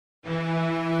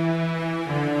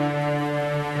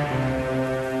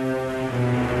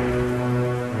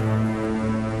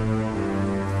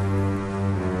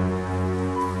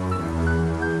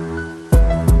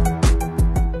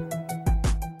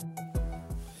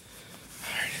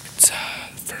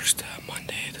first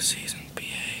Monday of the season, PA.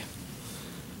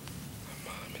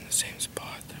 I'm in the same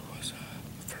spot that was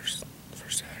the first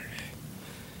Saturday.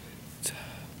 It's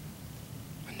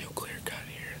a new clear cut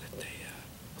here that they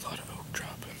a lot of oak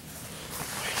dropping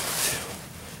right onto.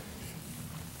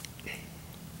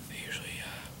 They usually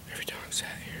every time I'm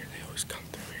sat here, they always come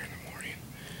through here in the morning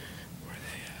where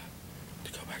they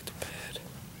to go back to bed.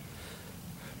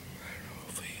 I don't know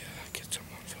if we get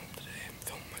something on film today. I'm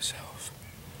filming myself.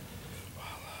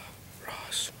 While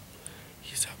Ross,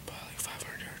 he's up like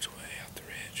 500 yards away out the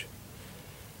ridge.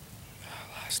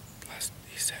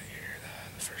 He sat here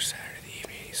the first Saturday of the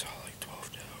evening. He saw like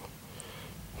 12 doe,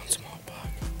 one small buck.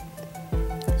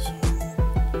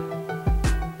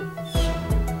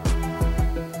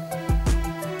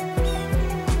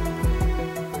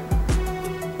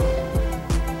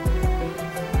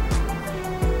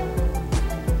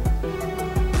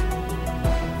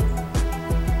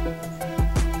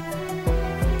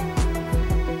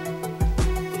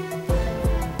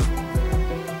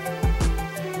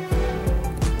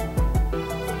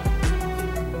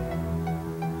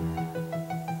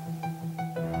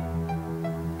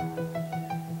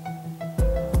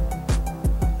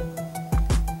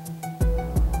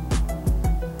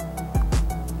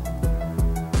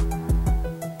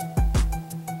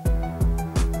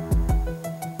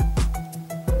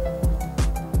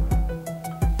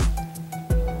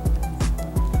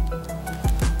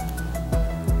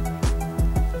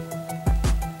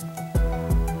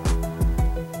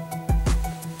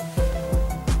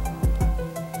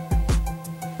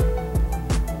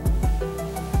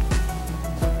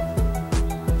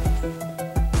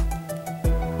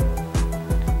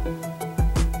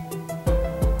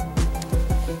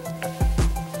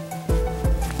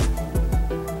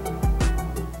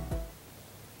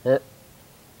 Hit.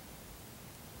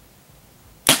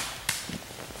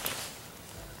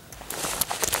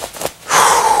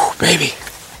 Baby.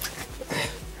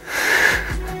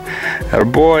 Atta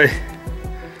boy.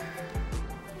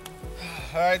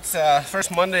 Alright, it's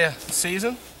first Monday of the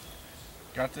season.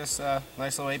 Got this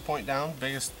nice little 8-point down,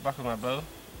 biggest buck with my bow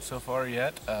so far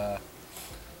yet. I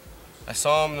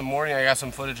saw him in the morning. I got some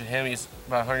footage of him. He's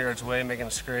about 100 yards away making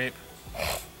a scrape.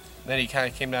 Then he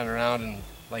kind of came down around, and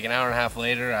like an hour and a half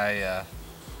later I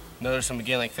noticed him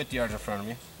again like 50 yards in front of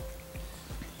me.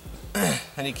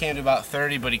 And he came to about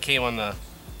 30, but he came on the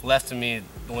left of me,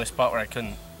 the only spot where I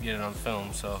couldn't get it on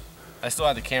film. So I still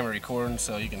had the camera recording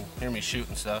so you can hear me shoot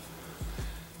and stuff.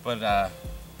 But I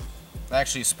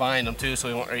actually spined him too, so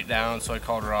he went right down, so I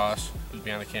called Ross, who's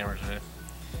behind the camera today.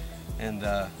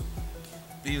 And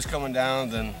he was coming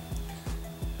down, then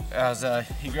as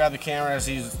he grabbed the camera as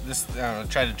he's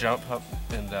tried to jump up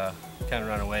and kind of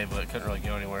run away, but couldn't really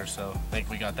go anywhere. So I think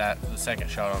we got the second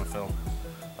shot on film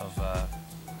of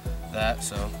that.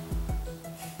 So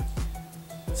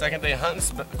second day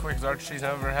hunting, the quickest archery season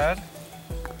I've ever had.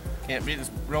 Can't beat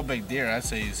this real big deer. I'd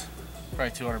say he's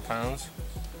probably 200 pounds.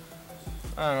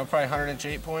 I don't know, probably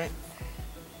 100-inch 8-point.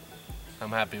 I'm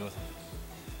happy with him.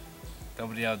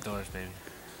 Double D outdoors, baby.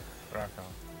 Rock on.